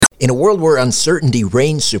In a world where uncertainty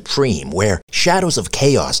reigns supreme, where shadows of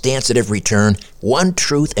chaos dance at every turn, one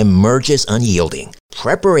truth emerges unyielding.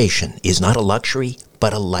 Preparation is not a luxury,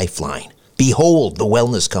 but a lifeline. Behold the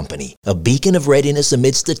Wellness Company, a beacon of readiness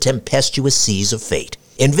amidst the tempestuous seas of fate.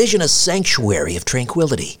 Envision a sanctuary of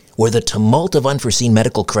tranquility, where the tumult of unforeseen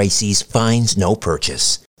medical crises finds no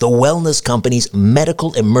purchase. The Wellness Company's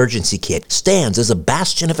Medical Emergency Kit stands as a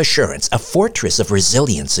bastion of assurance, a fortress of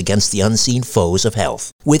resilience against the unseen foes of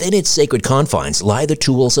health. Within its sacred confines lie the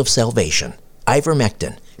tools of salvation.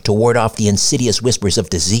 Ivermectin, to ward off the insidious whispers of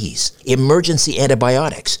disease. Emergency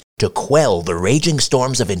antibiotics, to quell the raging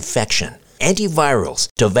storms of infection. Antivirals,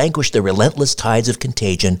 to vanquish the relentless tides of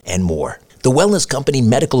contagion, and more. The Wellness Company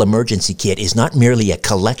Medical Emergency Kit is not merely a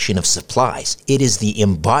collection of supplies. It is the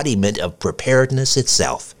embodiment of preparedness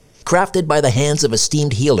itself. Crafted by the hands of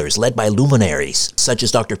esteemed healers led by luminaries such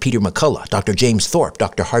as Dr. Peter McCullough, Dr. James Thorpe,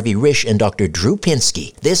 Dr. Harvey Risch, and Dr. Drew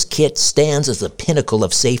Pinsky, this kit stands as the pinnacle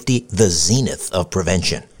of safety, the zenith of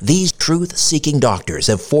prevention. These truth-seeking doctors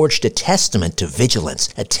have forged a testament to vigilance,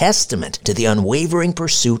 a testament to the unwavering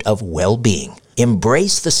pursuit of well-being.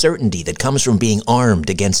 Embrace the certainty that comes from being armed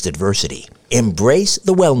against adversity. Embrace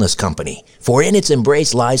the Wellness Company, for in its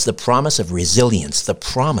embrace lies the promise of resilience, the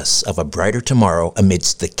promise of a brighter tomorrow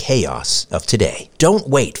amidst the chaos of today. Don't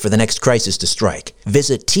wait for the next crisis to strike.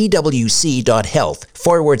 Visit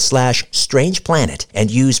twc.health/Strange Planet and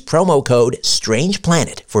use promo code Strange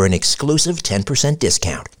Planet for an exclusive 10%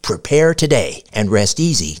 discount. Prepare today and rest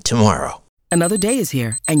easy tomorrow. Another day is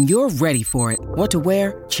here, and you're ready for it. What to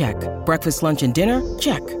wear? Check. Breakfast, lunch, and dinner?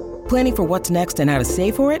 Check. Planning for what's next and how to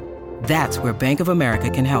save for it? That's where Bank of America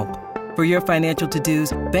can help. For your financial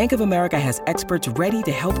to-dos, Bank of America has experts ready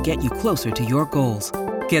to help get you closer to your goals.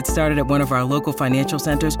 Get started at one of our local financial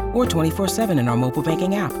centers or 24/7 in our mobile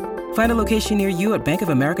banking app. Find a location near you at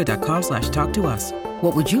bankofamerica.com/talktous.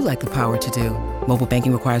 What would you like the power to do? Mobile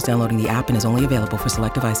banking requires downloading the app and is only available for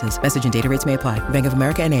select devices. Message and data rates may apply. Bank of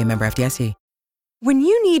America N.A., member FDIC. When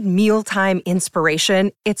you need mealtime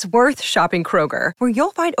inspiration, it's worth shopping Kroger, where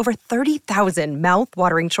you'll find over 30,000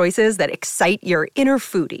 mouth-watering choices that excite your inner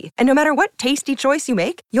foodie. And no matter what tasty choice you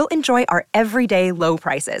make, you'll enjoy our everyday low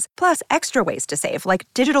prices, plus extra ways to save, like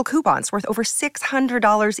digital coupons worth over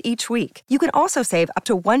 $600 each week. You can also save up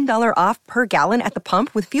to $1 off per gallon at the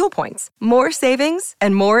pump with fuel points. More savings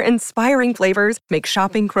and more inspiring flavors make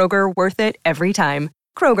shopping Kroger worth it every time.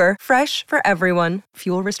 Kroger, fresh for everyone.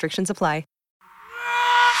 Fuel restrictions apply.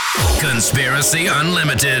 Conspiracy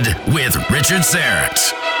Unlimited with Richard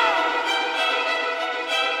Serrett.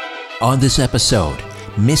 On this episode,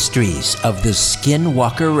 mysteries of the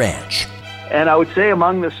Skinwalker Ranch. And I would say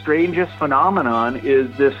among the strangest phenomenon is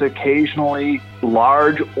this occasionally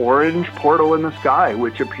large orange portal in the sky,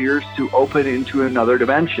 which appears to open into another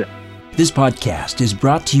dimension. This podcast is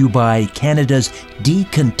brought to you by Canada's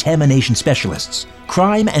decontamination specialists,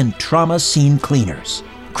 Crime and Trauma Scene Cleaners.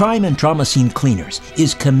 Crime and Trauma Scene Cleaners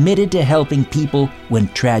is committed to helping people when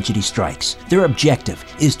tragedy strikes. Their objective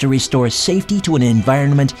is to restore safety to an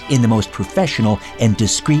environment in the most professional and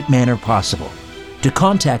discreet manner possible. To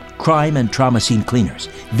contact Crime and Trauma Scene Cleaners,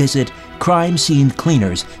 visit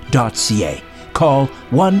crimescenecleaners.ca. Call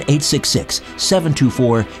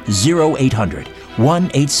 1-866-724-0800,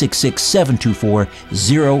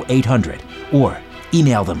 1-866-724-0800, or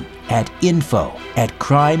email them at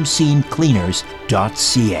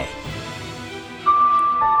info@crimescenecleaners.ca.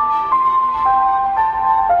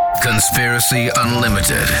 Conspiracy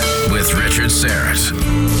Unlimited with Richard Serrett.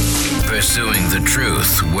 Pursuing the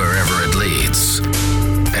truth wherever it leads.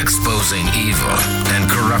 Exposing evil and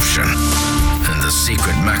corruption and the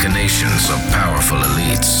secret machinations of powerful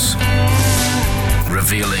elites.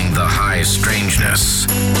 Revealing the high strangeness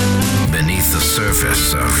beneath the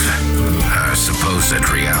surface of our supposed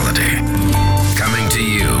reality. Coming to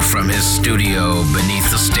you from his studio beneath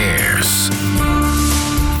the stairs,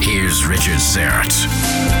 here's Richard Serrett.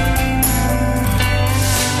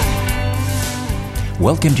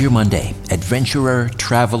 Welcome to your Monday. Adventurer,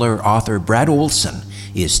 traveler, author Brad Olson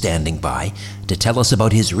is standing by to tell us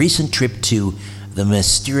about his recent trip to the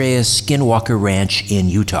mysterious Skinwalker Ranch in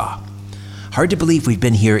Utah. Hard to believe we've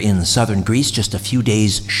been here in southern Greece just a few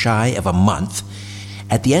days shy of a month.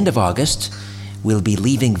 At the end of August, we'll be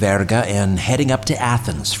leaving Verga and heading up to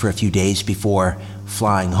Athens for a few days before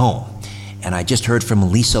flying home. And I just heard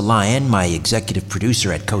from Lisa Lyon, my executive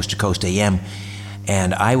producer at Coast to Coast AM,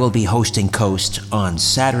 and I will be hosting Coast on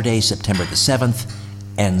Saturday, September the 7th,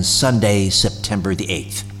 and Sunday, September the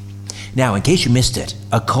 8th. Now, in case you missed it,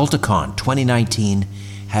 Occulticon 2019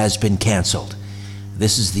 has been canceled.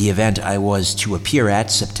 This is the event I was to appear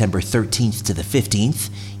at September 13th to the 15th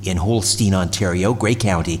in Holstein, Ontario, Grey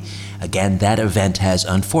County. Again, that event has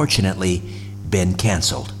unfortunately been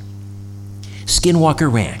canceled.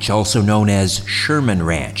 Skinwalker Ranch, also known as Sherman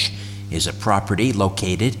Ranch, is a property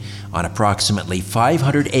located on approximately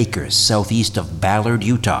 500 acres southeast of Ballard,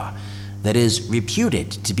 Utah, that is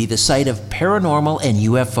reputed to be the site of paranormal and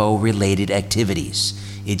UFO-related activities.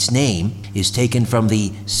 Its name is taken from the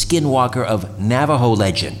Skinwalker of Navajo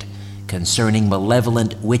legend concerning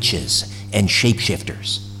malevolent witches and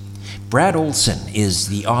shapeshifters. Brad Olson is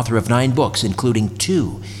the author of 9 books, including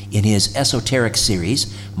 2 in his esoteric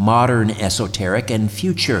series, Modern Esoteric and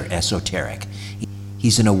Future Esoteric.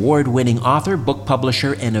 He's an award-winning author, book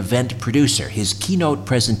publisher, and event producer. His keynote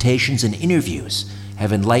presentations and interviews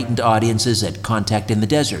have enlightened audiences at Contact in the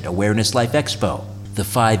Desert, Awareness Life Expo, the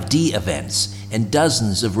 5D events, and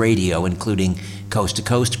dozens of radio, including Coast to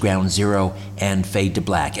Coast, Ground Zero, and Fade to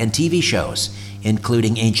Black, and TV shows,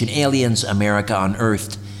 including Ancient Aliens, America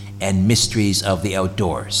Unearthed, and Mysteries of the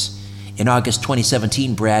Outdoors. In August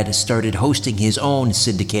 2017, Brad started hosting his own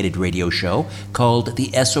syndicated radio show called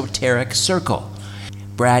The Esoteric Circle.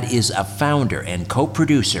 Brad is a founder and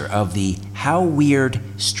co-producer of the How Weird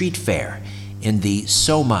Street Fair in the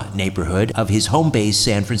Soma neighborhood of his home base,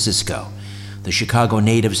 San Francisco. The Chicago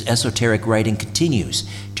native's esoteric writing continues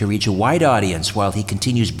to reach a wide audience while he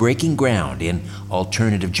continues breaking ground in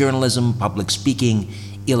alternative journalism, public speaking,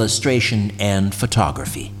 illustration, and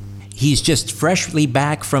photography. He's just freshly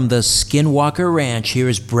back from the Skinwalker Ranch.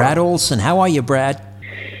 Here's Brad Olson. How are you, Brad?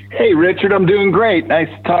 Hey, Richard, I'm doing great. Nice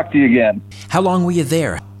to talk to you again. How long were you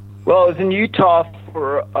there? Well, I was in Utah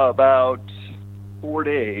for about 4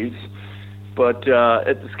 days, but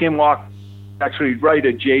at the Skinwalker, actually right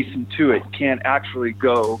adjacent to it, can't actually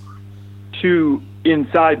go to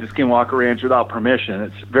inside the Skinwalker Ranch without permission.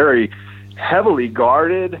 It's very heavily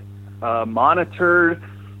guarded, monitored,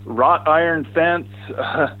 wrought iron fence,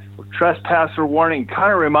 trespasser warning.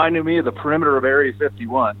 Kind of reminded me of the perimeter of Area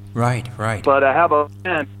 51. Right. But I have a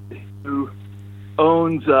friend who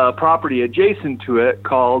owns property adjacent to it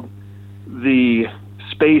called the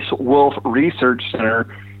Space Wolf Research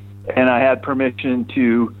Center, and I had permission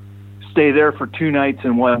to stay there for 2 nights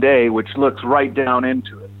and 1 day, which looks right down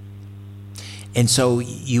into it. And so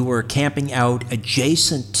you were camping out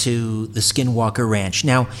adjacent to the Skinwalker Ranch.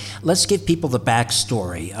 Now, let's give people the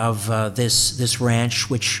backstory of this ranch,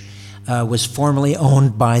 which was formerly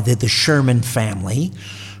owned by the Sherman family.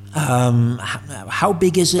 How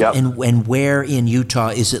big is it, Yep. and where in Utah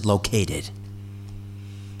is it located?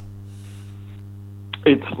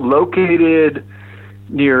 It's located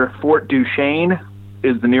near Fort Duchesne,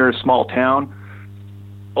 is the nearest small town.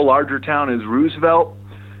 A larger town is Roosevelt,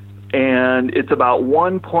 and it's about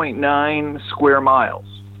 1.9 square miles.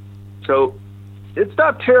 So it's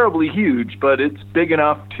not terribly huge, but it's big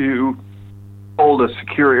enough to hold a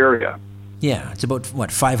secure area. Yeah, it's about,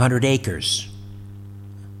 500 acres?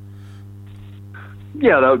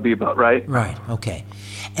 Yeah, that would be about right. Right, okay.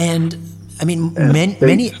 And, I mean,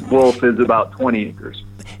 many Wolf is about 20 acres.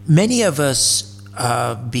 Many of us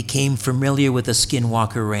became familiar with the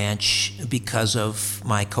Skinwalker Ranch because of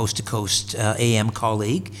my Coast to Coast AM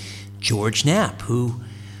colleague, George Knapp, who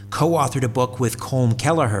co-authored a book with Colm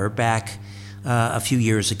Kelleher back a few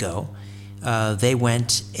years ago. They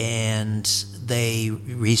went and they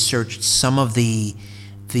researched some of the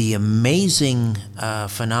amazing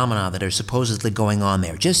phenomena that are supposedly going on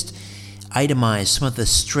there. Just itemize some of the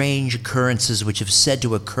strange occurrences which have said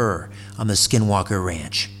to occur on the Skinwalker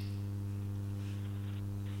Ranch.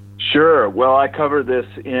 Sure. Well, I cover this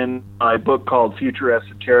in my book called Future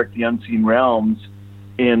Esoteric, The Unseen Realms,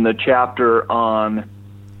 in the chapter on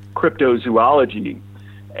cryptozoology.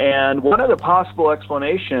 And one of the possible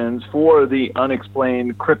explanations for the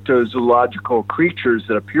unexplained cryptozoological creatures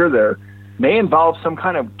that appear there may involve some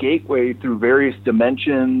kind of gateway through various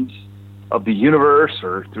dimensions of the universe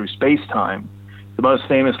or through space-time. The most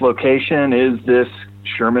famous location is this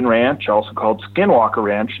Sherman Ranch, also called Skinwalker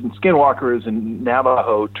Ranch. And Skinwalker is a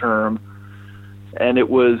Navajo term, and it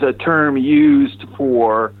was a term used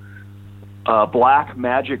for black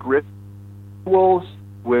magic rituals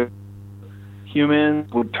where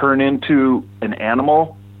humans would turn into an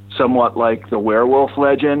animal, somewhat like the werewolf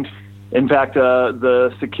legend. In fact,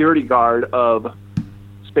 the security guard of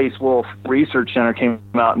Space Wolf Research Center came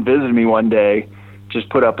out and visited me one day, just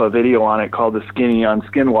put up a video on it called The Skinny on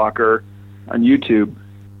Skinwalker on YouTube.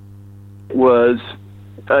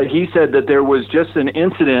 He said that there was just an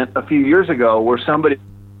incident a few years ago where some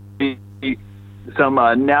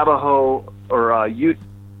Navajo or Ute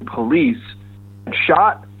police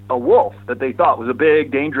shot a wolf that they thought was a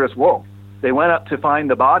big, dangerous wolf. They went up to find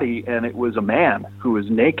the body, and it was a man who was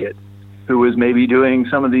naked. who was maybe doing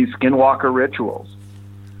some of these Skinwalker rituals.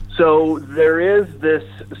 So there is this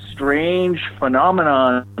strange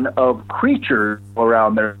phenomenon of creatures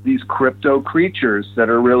around there, these crypto creatures that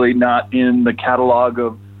are really not in the catalog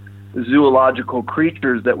of zoological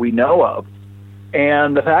creatures that we know of.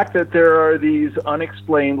 And the fact that there are these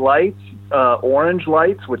unexplained lights, orange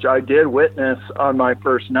lights, which I did witness on my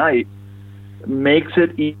first night, makes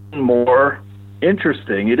it even more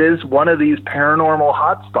interesting. It is one of these paranormal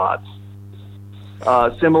hotspots,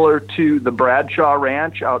 similar to the Bradshaw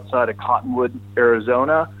Ranch outside of Cottonwood,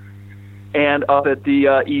 Arizona, and up at the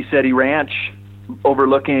ECETI Ranch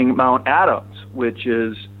overlooking Mount Adams, which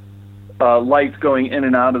is lights going in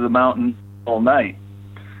and out of the mountain all night.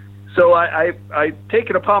 So I take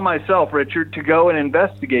it upon myself, Richard, to go and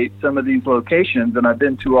investigate some of these locations, and I've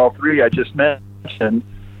been to all three I just mentioned.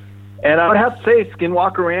 And I would have to say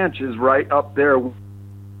Skinwalker Ranch is right up there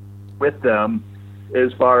with them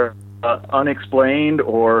as far as unexplained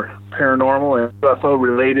or paranormal and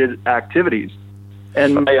UFO-related activities.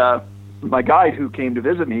 And my guide who came to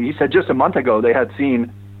visit me, he said just a month ago they had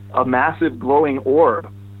seen a massive glowing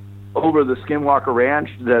orb over the Skinwalker Ranch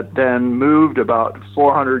that then moved about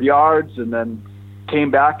 400 yards and then came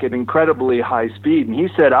back at incredibly high speed. And he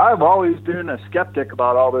said, I've always been a skeptic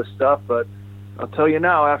about all this stuff, but I'll tell you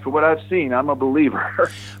now, after what I've seen, I'm a believer.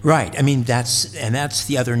 Right. I mean, that's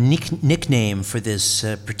the other nickname for this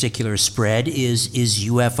particular spread is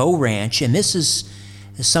UFO Ranch, and this is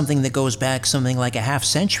something that goes back something like a half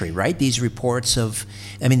century, right? These reports of,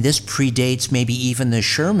 I mean, this predates maybe even the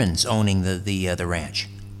Shermans owning the ranch.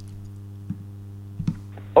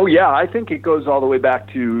 Oh, yeah, I think it goes all the way back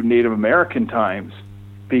to Native American times,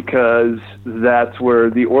 because that's where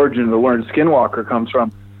the origin of the word Skinwalker comes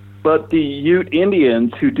from. But the Ute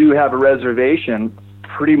Indians, who do have a reservation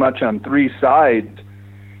pretty much on three sides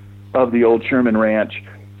of the old Sherman Ranch,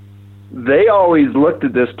 they always looked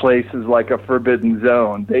at this place as like a forbidden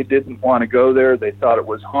zone. They didn't want to go there. They thought it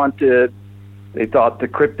was haunted. They thought the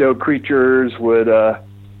crypto creatures would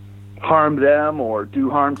harm them or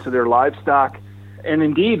do harm to their livestock. And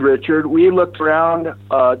indeed, Richard, we looked around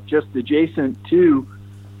just adjacent to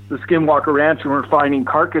the Skinwalker Ranch, and we're finding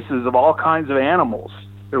carcasses of all kinds of animals.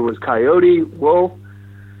 There was coyote, wolf,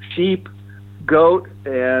 sheep, goat,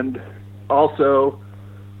 and also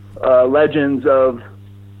legends of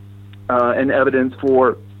and evidence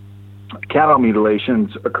for cattle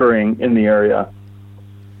mutilations occurring in the area.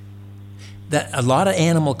 That a lot of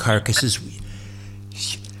animal carcasses.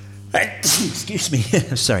 Excuse me.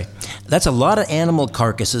 Sorry. That's a lot of animal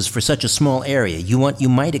carcasses for such a small area. You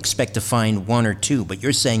might expect to find one or two, but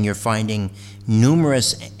you're saying you're finding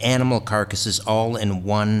numerous animal carcasses all in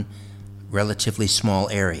one relatively small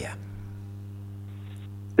area.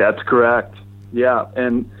 That's correct. Yeah,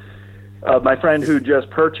 and my friend who just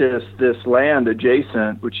purchased this land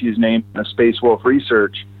adjacent, which he's named a Space Wolf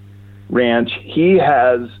Research Ranch, he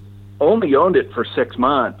has only owned it for 6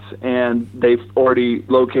 months, and they've already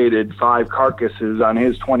located 5 carcasses on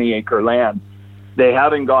his 20-acre land. They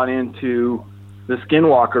haven't gone into the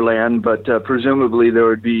Skinwalker land, but presumably there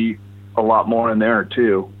would be a lot more in there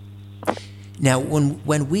too. Now,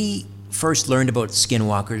 when we first learned about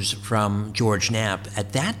skinwalkers from George Knapp,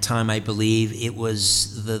 at that time I believe it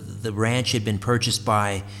was the ranch had been purchased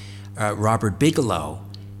by Robert Bigelow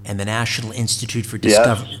and the National Institute for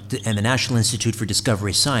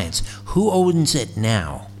Discovery Science. Who owns it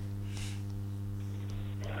now?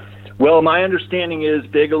 Well, my understanding is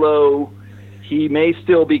Bigelow, he may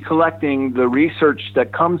still be collecting the research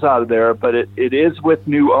that comes out of there, but it is with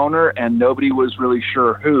new owner, and nobody was really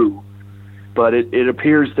sure who. But it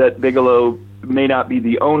appears that Bigelow may not be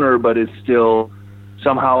the owner, but is still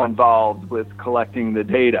somehow involved with collecting the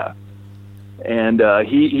data. And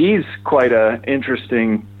he's quite an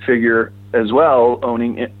interesting figure as well,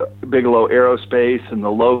 owning Bigelow Aerospace, and the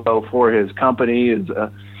logo for his company is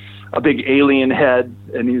a big alien head,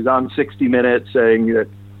 and he's on 60 Minutes saying that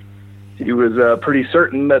he was pretty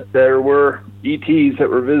certain that there were ETs that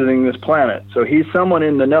were visiting this planet. So he's someone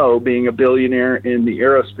in the know, being a billionaire in the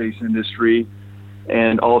aerospace industry,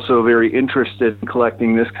 and also very interested in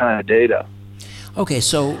collecting this kind of data. Okay,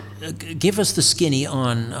 so give us the skinny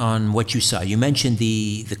on what you saw. You mentioned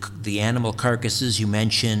the animal carcasses. You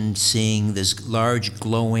mentioned seeing this large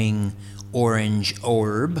glowing orange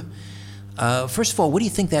orb. First of all, what do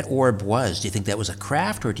you think that orb was? Do you think that was a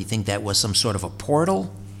craft, or do you think that was some sort of a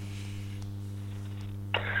portal?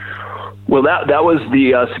 Well, that was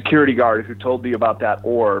the security guard who told me about that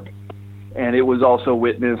orb. And it was also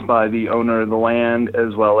witnessed by the owner of the land,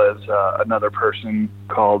 as well as another person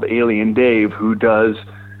called Alien Dave, who does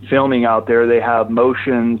filming out there. They have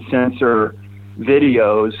motion sensor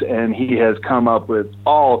videos, and he has come up with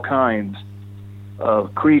all kinds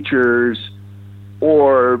of creatures,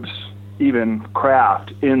 orbs, even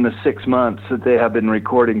craft in the 6 months that they have been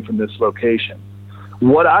recording from this location.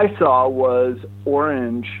 What I saw was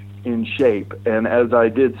orange in shape, and as I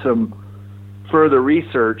did some further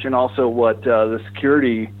research, and also what the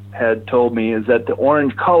security had told me, is that the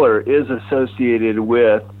orange color is associated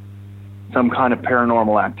with some kind of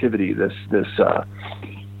paranormal activity, this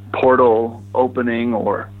portal opening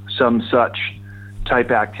or some such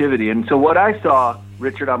type activity. And so what I saw,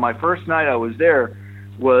 Richard, on my first night I was there,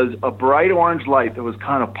 was a bright orange light that was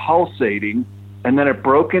kind of pulsating, and then it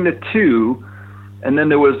broke into two, and then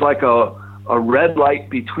there was like a red light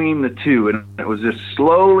between the two, and it was just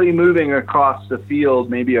slowly moving across the field,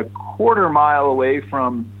 maybe a quarter mile away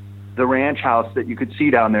from the ranch house that you could see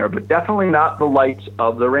down there, but definitely not the lights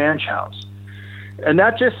of the ranch house. And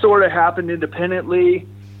that just sort of happened independently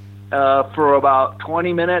for about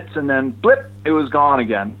 20 minutes, and then blip, it was gone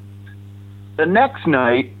again. The next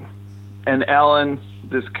night, and Alan,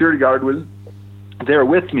 the security guard, was there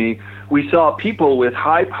with me, we saw people with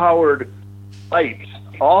high-powered lights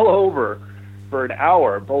all over for an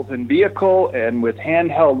hour, both in vehicle and with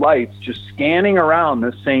handheld lights, just scanning around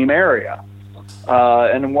the same area.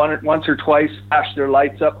 And once or twice flashed their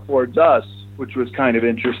lights up towards us, which was kind of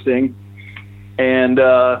interesting. And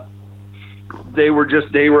they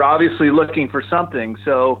were obviously looking for something.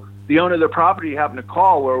 So the owner of the property happened to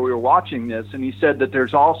call where we were watching this, and he said that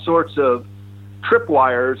there's all sorts of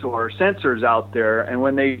tripwires or sensors out there, and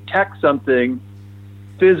when they detect something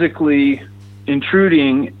physically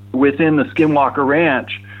intruding within the Skinwalker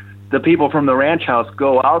Ranch, the people from the ranch house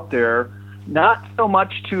go out there, not so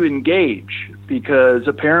much to engage, because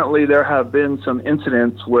apparently there have been some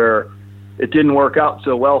incidents where it didn't work out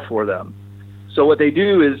so well for them. So what they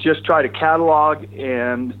do is just try to catalog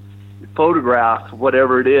and photograph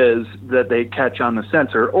whatever it is that they catch on the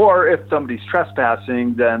sensor. Or if somebody's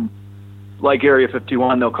trespassing, then like Area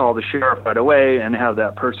 51, they'll call the sheriff right away and have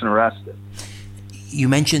that person arrested. You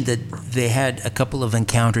mentioned that they had a couple of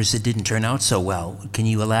encounters that didn't turn out so well. Can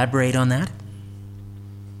you elaborate on that?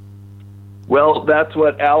 Well, that's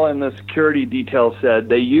what Alan, the security detail, said.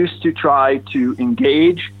 They used to try to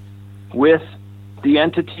engage with the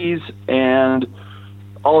entities, and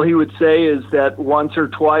all he would say is that once or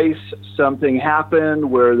twice something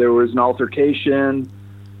happened where there was an altercation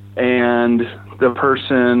and the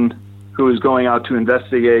person who was going out to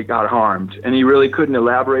investigate got harmed. And he really couldn't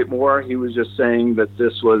elaborate more. He was just saying that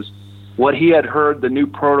this was what he had heard the new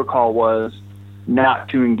protocol was, not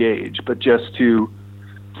to engage, but just to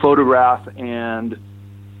photograph and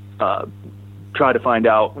try to find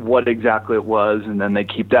out what exactly it was, and then they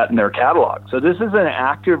keep that in their catalog. So this is an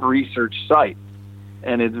active research site,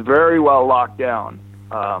 and it's very well locked down.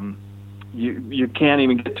 You can't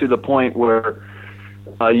even get to the point where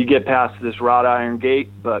you get past this wrought iron gate,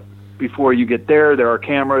 but before you get there, there are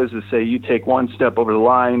cameras that say you take one step over the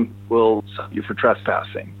line, we'll stop you for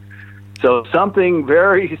trespassing. So something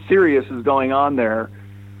very serious is going on there.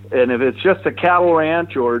 And if it's just a cattle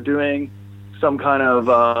ranch or doing some kind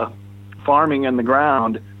of farming in the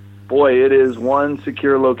ground, boy, it is one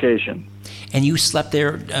secure location. And you slept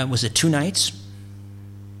there, was it 2 nights?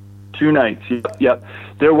 2 nights, yep.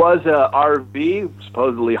 There was a RV,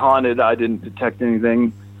 supposedly haunted. I didn't detect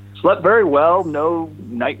anything. Slept very well, no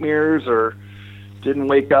nightmares, or didn't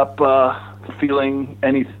wake up feeling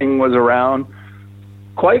anything was around.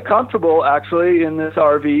 Quite comfortable, actually, in this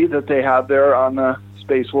RV that they have there on the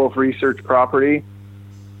Space Wolf Research property.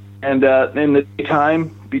 And in the daytime,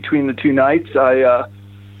 between the 2 nights, I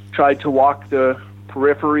tried to walk the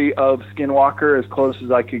periphery of Skinwalker as close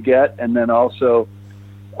as I could get, and then also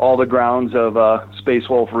all the grounds of Space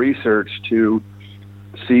Wolf Research to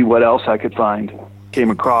see what else I could find. Came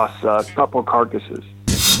across a couple carcasses.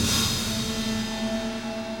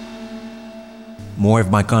 More of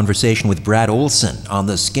my conversation with Brad Olson on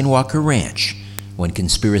the Skinwalker Ranch when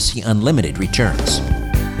Conspiracy Unlimited returns.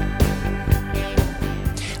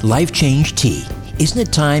 Life Change Tea. Isn't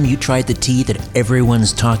it time you tried the tea that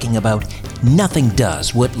everyone's talking about? Nothing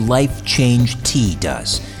does what Life Change Tea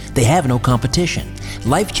does. They have no competition.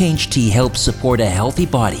 Life Change Tea helps support a healthy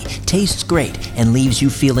body, tastes great, and leaves you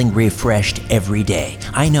feeling refreshed every day.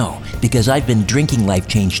 I know, because I've been drinking Life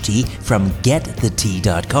Change Tea from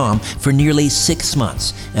getthetea.com for nearly 6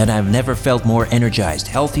 months, and I've never felt more energized,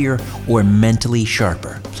 healthier, or mentally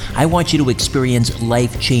sharper. I want you to experience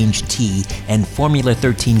Life Change Tea and Formula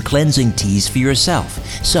 13 cleansing teas for yourself.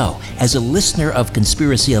 So, as a listener of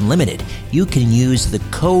Conspiracy Unlimited, you can use the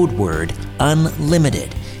code word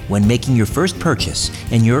UNLIMITED. when making your first purchase,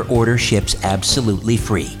 and your order ships absolutely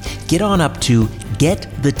free. Get on up to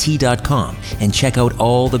getthetea.com and check out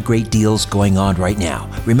all the great deals going on right now.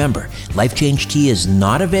 Remember, Life Change Tea is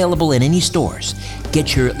not available in any stores.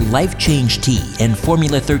 Get your Life Change Tea and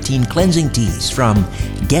Formula 13 cleansing teas from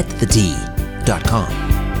getthetea.com.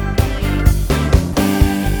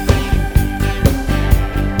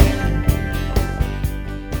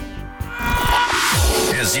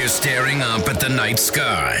 As you're staring up at the night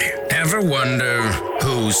sky, ever wonder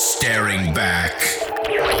who's staring back?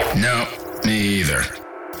 No, me either.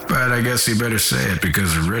 But I guess you better say it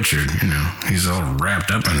because of Richard. He's all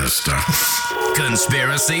wrapped up in this stuff.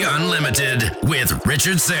 Conspiracy Unlimited with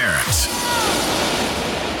Richard Serrett.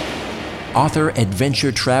 Author,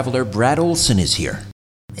 adventure traveler Brad Olson is here.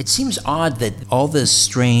 It seems odd that all this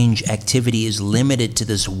strange activity is limited to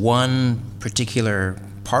this one particular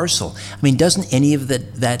parcel. I mean, doesn't any of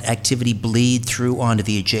that activity bleed through onto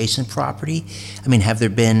the adjacent property? I mean, have there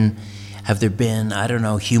been, I don't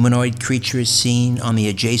know, humanoid creatures seen on the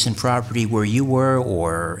adjacent property where you were,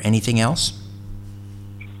 or anything else?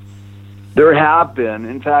 There have been.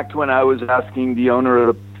 In fact, when I was asking the owner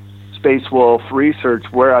of Space Wolf Research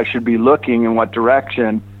where I should be looking, in what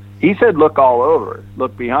direction, he said, look all over.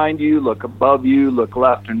 Look behind you, look above you, look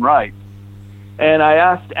left and right. And I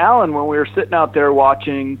asked Alan when we were sitting out there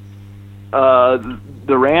watching the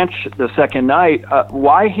ranch the second night,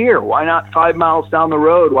 why here? Why not 5 miles down the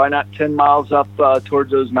road? Why not 10 miles up towards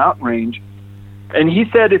those mountain range? And he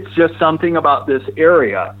said it's just something about this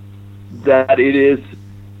area, that it is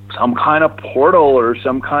some kind of portal or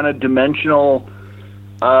some kind of dimensional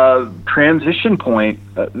transition point,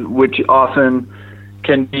 which often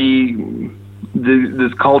can be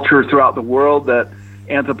this culture throughout the world that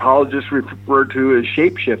anthropologists refer to as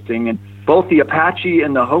shape-shifting. And both the Apache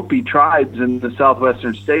and the Hopi tribes in the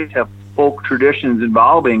southwestern states have folk traditions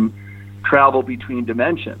involving travel between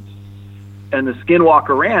dimensions. And the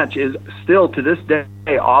Skinwalker Ranch is still to this day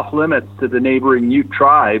off limits to the neighboring Ute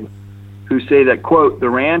tribe, who say that, quote, the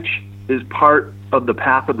ranch is part of the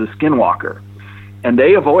path of the Skinwalker, and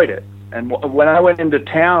they avoid it. And when I went into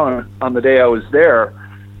town on the day I was there,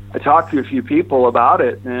 I talked to a few people about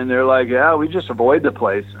it, and they're like, yeah, we just avoid the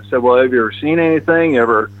place. I said, well, have you ever seen anything? You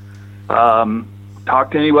ever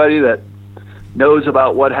talked to anybody that knows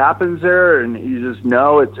about what happens there? And you just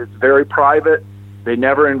know it's very private. They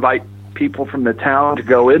never invite people from the town to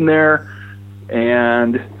go in there,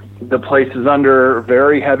 and the place is under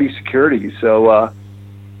very heavy security. So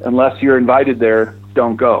unless you're invited there,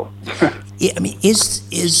 don't go. Yeah, I mean,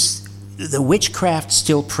 is the witchcraft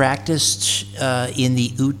still practiced in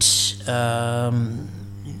the Ute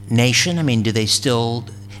nation? I mean, do they still,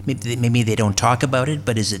 maybe they don't talk about it,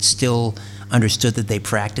 but is it still understood that they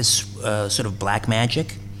practice sort of black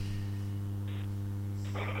magic?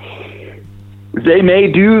 They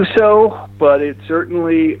may do so, but it's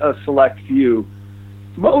certainly a select few.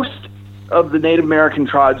 Most of the Native American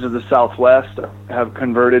tribes of the Southwest have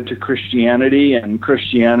converted to Christianity, and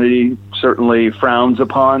Christianity certainly frowns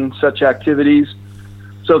upon such activities.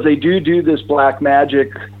 So if they do this black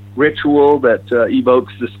magic ritual that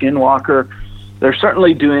evokes the Skinwalker, they're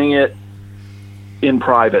certainly doing it in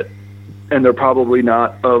private, and they're probably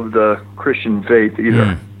not of the Christian faith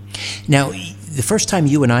either. Now, the first time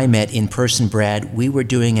you and I met in person, Brad, we were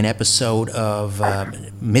doing an episode of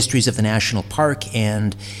Mysteries of the National Park,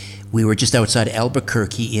 and we were just outside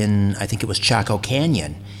Albuquerque in, I think it was Chaco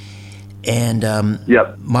Canyon. And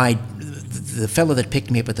the fellow that picked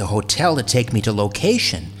me up at the hotel to take me to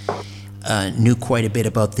location knew quite a bit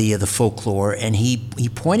about the folklore, and he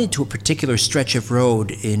pointed to a particular stretch of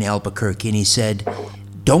road in Albuquerque, and he said,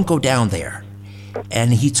 don't go down there.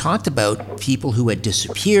 And he talked about people who had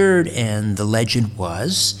disappeared, and the legend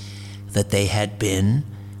was that they had been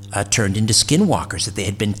turned into skinwalkers, that they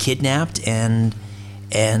had been kidnapped and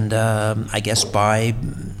I guess by,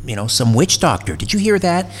 some witch doctor. Did you hear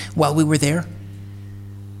that while we were there?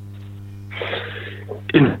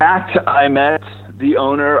 In fact, I met the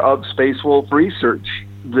owner of Space Wolf Research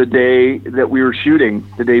the day that we were shooting.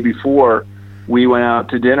 The day before, we went out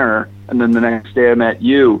to dinner, and then the next day I met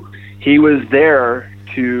you. He was there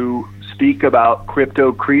to speak about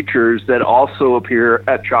crypto creatures that also appear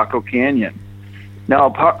at Chaco Canyon. Now,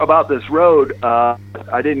 about this road, I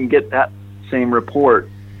didn't get that same report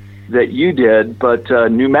that you did, but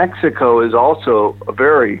New Mexico is also a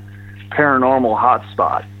very paranormal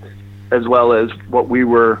hotspot, as well as what we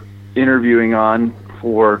were interviewing on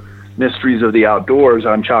for Mysteries of the Outdoors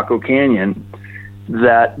on Chaco Canyon,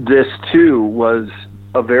 that this too was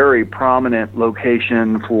a very prominent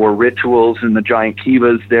location for rituals in the giant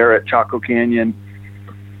kivas there at Chaco Canyon.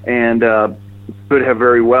 And could have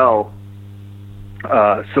very well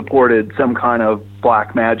supported some kind of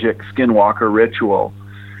black magic skinwalker ritual.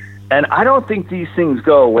 And I don't think these things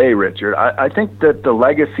go away, Richard. I think that the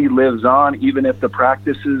legacy lives on, even if the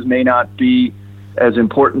practices may not be as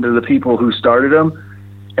important to the people who started them.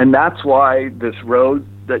 And that's why this road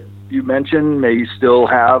that you mentioned may still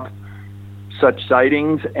have such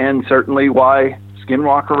sightings, and certainly why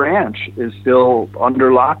Skinwalker Ranch is still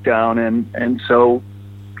under lockdown and so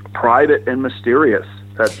private and mysterious,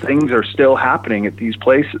 that things are still happening at these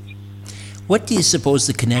places. What do you suppose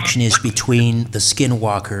the connection is between the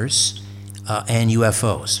skinwalkers and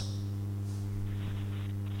UFOs?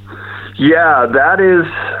 Yeah, that is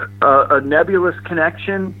a nebulous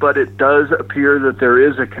connection, but it does appear that there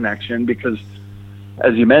is a connection because,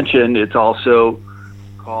 as you mentioned, it's also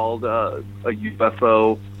called a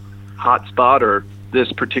UFO hotspot, or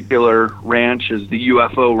this particular ranch is the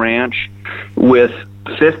UFO Ranch, with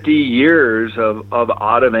 50 years of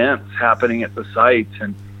odd events happening at the sites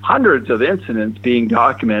and hundreds of incidents being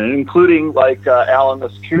documented, including, like Alan, the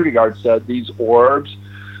security guard, said, these orbs,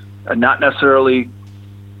 not necessarily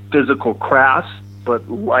physical crafts, but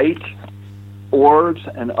light orbs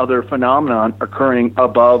and other phenomenon occurring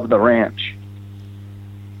above the ranch.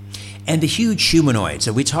 And the huge humanoids,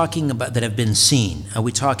 are we talking about that have been seen? Are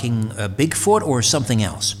we talking Bigfoot or something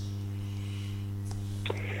else?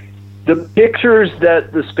 The pictures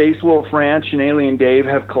that the Space Wolf Ranch and Alien Dave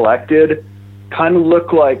have collected kind of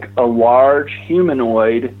look like a large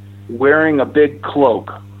humanoid wearing a big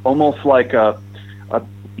cloak, almost like a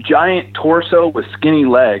giant torso with skinny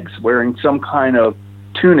legs, wearing some kind of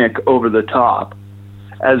tunic over the top,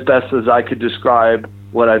 as best as I could describe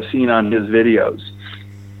what I've seen on his videos.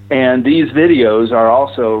 And these videos are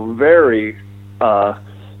also very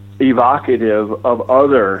evocative of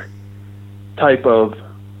other type of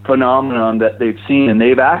phenomenon that they've seen. And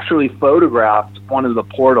they've actually photographed one of the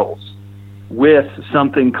portals with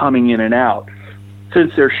something coming in and out.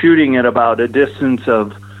 Since they're shooting at about a distance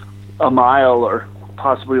of a mile or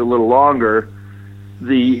possibly a little longer,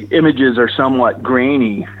 the images are somewhat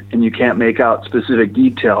grainy and you can't make out specific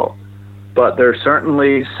detail. But there's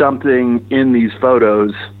certainly something in these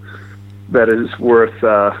photos that is worth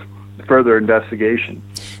further investigation.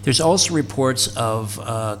 There's also reports of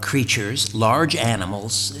creatures, large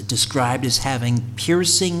animals, described as having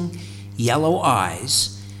piercing yellow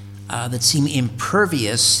eyes that seem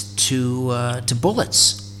impervious to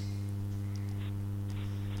bullets.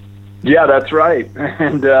 Yeah, that's right.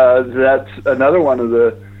 And that's another one of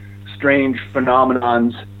the strange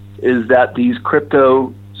phenomenons, is that these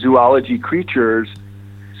cryptozoology creatures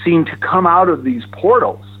seem to come out of these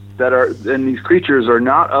portals and these creatures are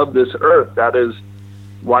not of this earth. That is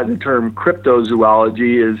why the term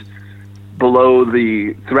cryptozoology is below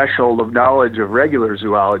the threshold of knowledge of regular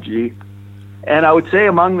zoology. And I would say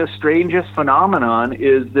among the strangest phenomenon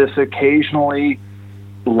is this occasionally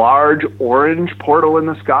large orange portal in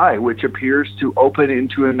the sky, which appears to open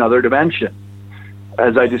into another dimension.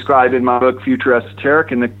 As I described in my book, Future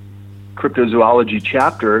Esoteric, in the cryptozoology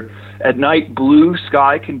chapter, at night, blue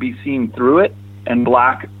sky can be seen through it, and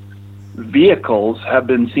black vehicles have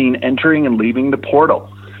been seen entering and leaving the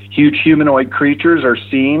portal. Huge humanoid creatures are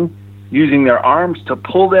seen using their arms to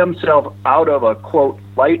pull themselves out of a, quote,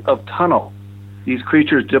 flight of tunnel. These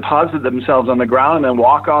creatures deposit themselves on the ground and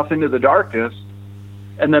walk off into the darkness,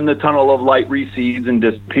 and then the tunnel of light recedes and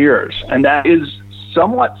disappears. And that is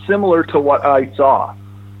somewhat similar to what I saw,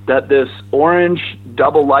 that this orange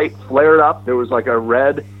double light flared up. There was like a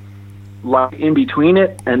red light in between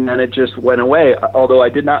it, and then it just went away. Although I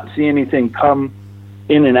did not see anything come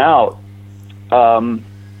in and out,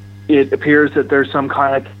 it appears that there's some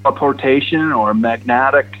kind of teleportation or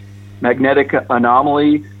magnetic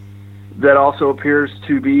anomaly that also appears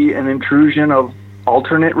to be an intrusion of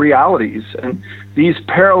alternate realities. And these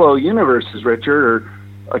parallel universes, Richard, are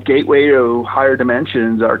a gateway to higher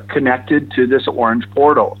dimensions, are connected to this orange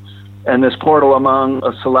portal. And this portal, among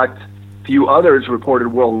a select few others reported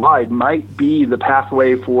worldwide, might be the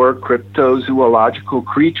pathway for cryptozoological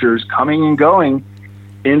creatures coming and going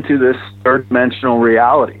into this third dimensional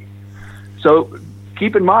reality. So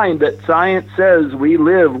keep in mind that science says we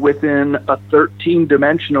live within a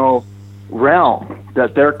 13-dimensional realm,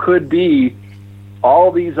 that there could be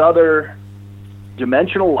all these other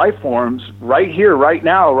dimensional life forms right here, right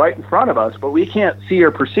now, right in front of us, but we can't see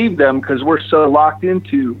or perceive them because we're so locked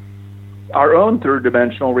into our own third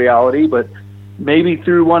dimensional reality. But maybe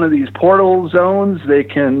through one of these portal zones, they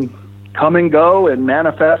can come and go and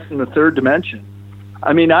manifest in the third dimension.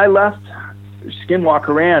 I mean, I left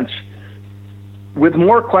Skinwalker Ranch with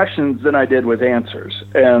more questions than I did with answers.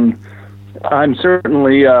 And I'm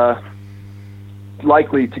certainly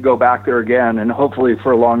likely to go back there again, and hopefully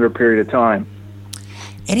for a longer period of time.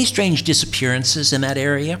 Any strange disappearances in that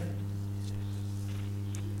area?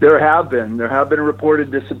 There have been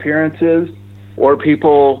reported disappearances, or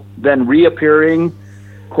people then reappearing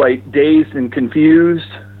quite dazed and confused,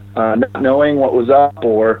 not knowing what was up,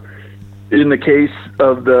 or in the case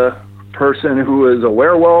of the person who was a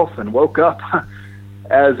werewolf and woke up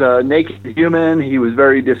as a naked human, he was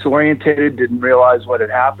very disorientated, didn't realize what had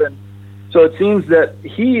happened. So it seems that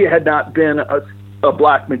he had not been a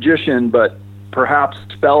black magician, but perhaps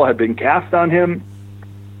a spell had been cast on him,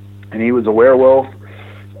 and he was a werewolf,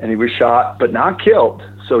 and he was shot, but not killed.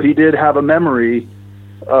 So he did have a memory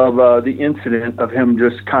of the incident of him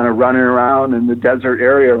just kind of running around in the desert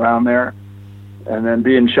area around there, and then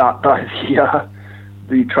being shot by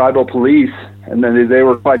the tribal police. And then they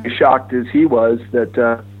were quite shocked as he was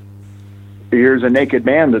that here's a naked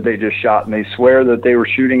man that they just shot, and they swear that they were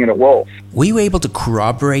shooting at a wolf. Were you able to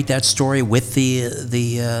corroborate that story with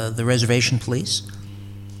the reservation police?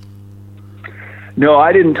 No,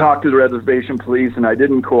 I didn't talk to the reservation police, and I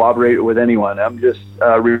didn't corroborate it with anyone. I'm just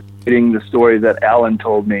repeating the story that Alan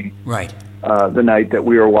told me. Right. The night that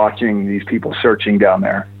we were watching these people searching down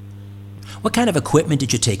there. What kind of equipment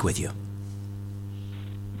did you take with you?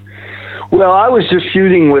 Well, I was just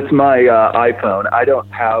shooting with my iPhone. I don't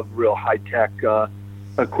have real high-tech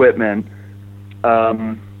equipment.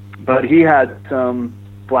 But he had some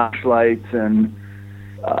flashlights and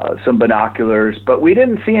some binoculars. But we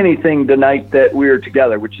didn't see anything the night that we were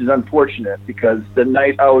together, which is unfortunate, because the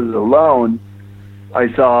night I was alone,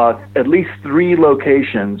 I saw at least 3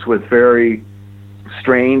 locations with very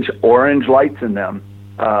strange orange lights in them.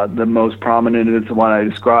 The most prominent is the one I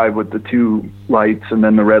described with the 2 lights and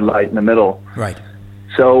then the red light in the middle. Right.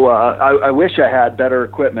 So I wish I had better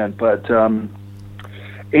equipment, but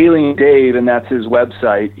Alien Dave, and that's his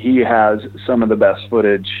website, he has some of the best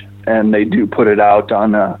footage, and they do put it out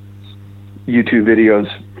on YouTube videos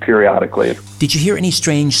periodically. Did you hear any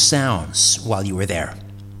strange sounds while you were there?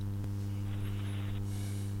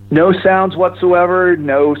 No sounds whatsoever,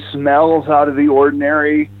 no smells out of the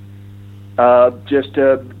ordinary. Just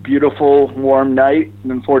a beautiful, warm night.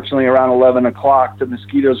 And unfortunately, around 11 o'clock, the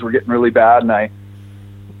mosquitoes were getting really bad, and I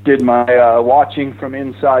did my watching from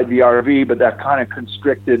inside the RV, but that kind of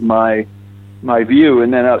constricted my view.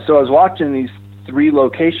 And then, so I was watching these 3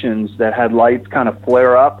 locations that had lights kind of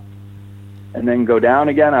flare up and then go down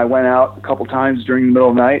again. I went out a couple times during the middle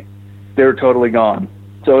of the night. They were totally gone.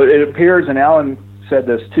 So it appears, and Alan said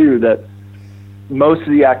this too, that most of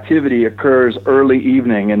the activity occurs early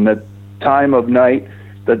evening, and the time of night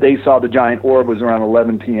that they saw the giant orb was around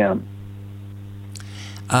 11 p.m.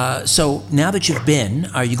 So now that you've been,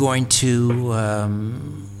 are you going to,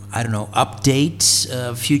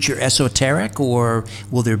 update Future Esoteric, or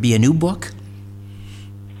will there be a new book?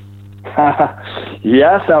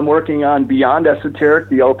 Yes, I'm working on Beyond Esoteric,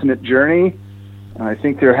 The Ultimate Journey. I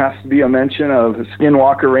think there has to be a mention of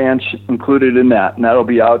Skinwalker Ranch included in that, and that'll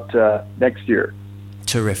be out next year.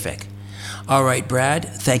 Terrific. All right, Brad,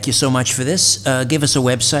 thank you so much for this. Give us a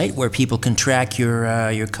website where people can track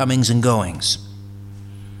your comings and goings.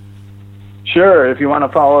 Sure. If you want to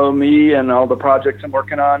follow me and all the projects I'm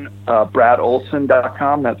working on,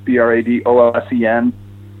 bradolsen.com. That's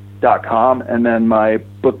BRADOLSEN.com. And then my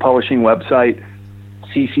book publishing website,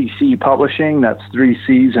 CCC Publishing. That's 3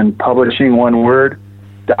 C's and publishing, one word,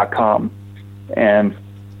 .com. And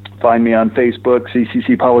find me on Facebook,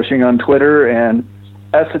 CCC Publishing on Twitter, and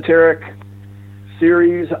Esoteric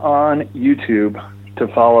Series on YouTube to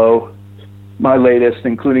follow my latest,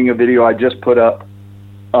 including a video I just put up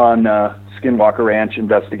on Skinwalker Ranch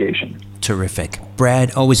investigation. Terrific.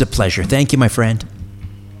 Brad, always a pleasure. Thank you, my friend.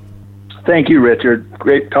 Thank you, Richard.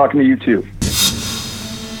 Great talking to you, too.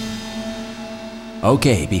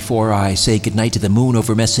 Okay, before I say goodnight to the moon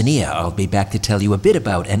over Messenia, I'll be back to tell you a bit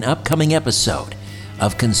about an upcoming episode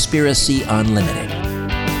of Conspiracy Unlimited.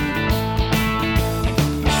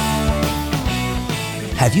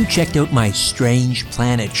 Have you checked out my Strange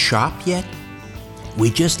Planet shop yet?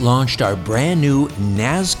 We just launched our brand new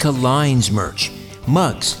Nazca Lines merch.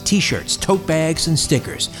 Mugs, t-shirts, tote bags, and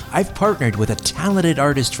stickers. I've partnered with a talented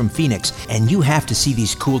artist from Phoenix, and you have to see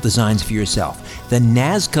these cool designs for yourself. The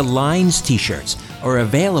Nazca Lines t-shirts are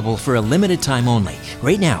available for a limited time only.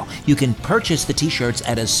 Right now, you can purchase the t-shirts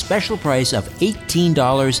at a special price of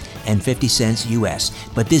 $18.50 US,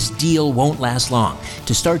 but this deal won't last long.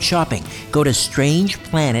 To start shopping, go to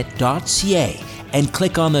strangeplanet.ca and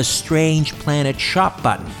click on the Strange Planet shop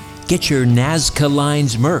button. Get your Nazca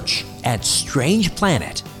Lines merch at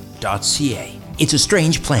strangeplanet.ca. It's a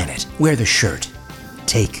strange planet. Wear the shirt.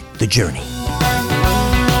 Take the journey.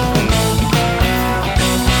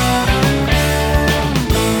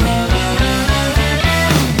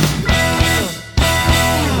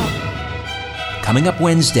 Coming up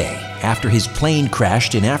Wednesday, after his plane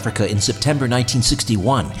crashed in Africa in September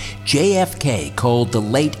 1961, JFK called the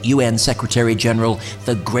late UN Secretary General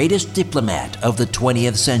the greatest diplomat of the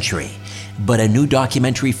 20th century. But a new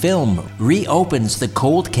documentary film reopens the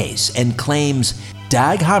cold case and claims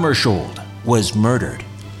Dag Hammarskjöld was murdered.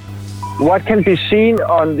 What can be seen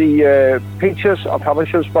on the pictures of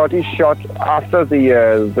Hammarskjöld's body shot after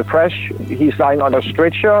the crash, he's lying on a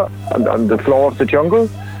stretcher on the floor of the jungle.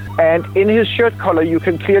 And in his shirt collar, you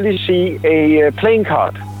can clearly see a playing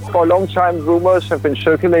card. For a long time, rumors have been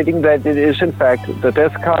circulating that it is, in fact, the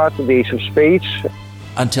death card, the ace of spades.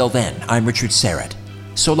 Until then, I'm Richard Serrett.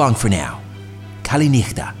 So long for now. Kali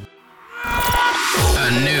Nichta.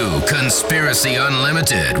 A new Conspiracy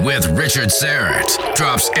Unlimited with Richard Serrett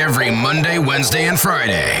drops every Monday, Wednesday, and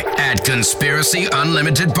Friday at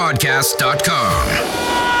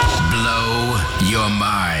conspiracyunlimitedpodcast.com. Blow your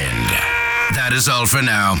mind. That is all for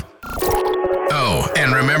now. Oh,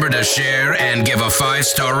 and remember to share and give a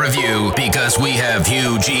 5-star review because we have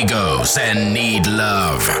huge egos and need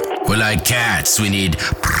love. We're like cats. We need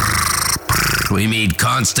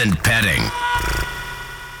constant petting.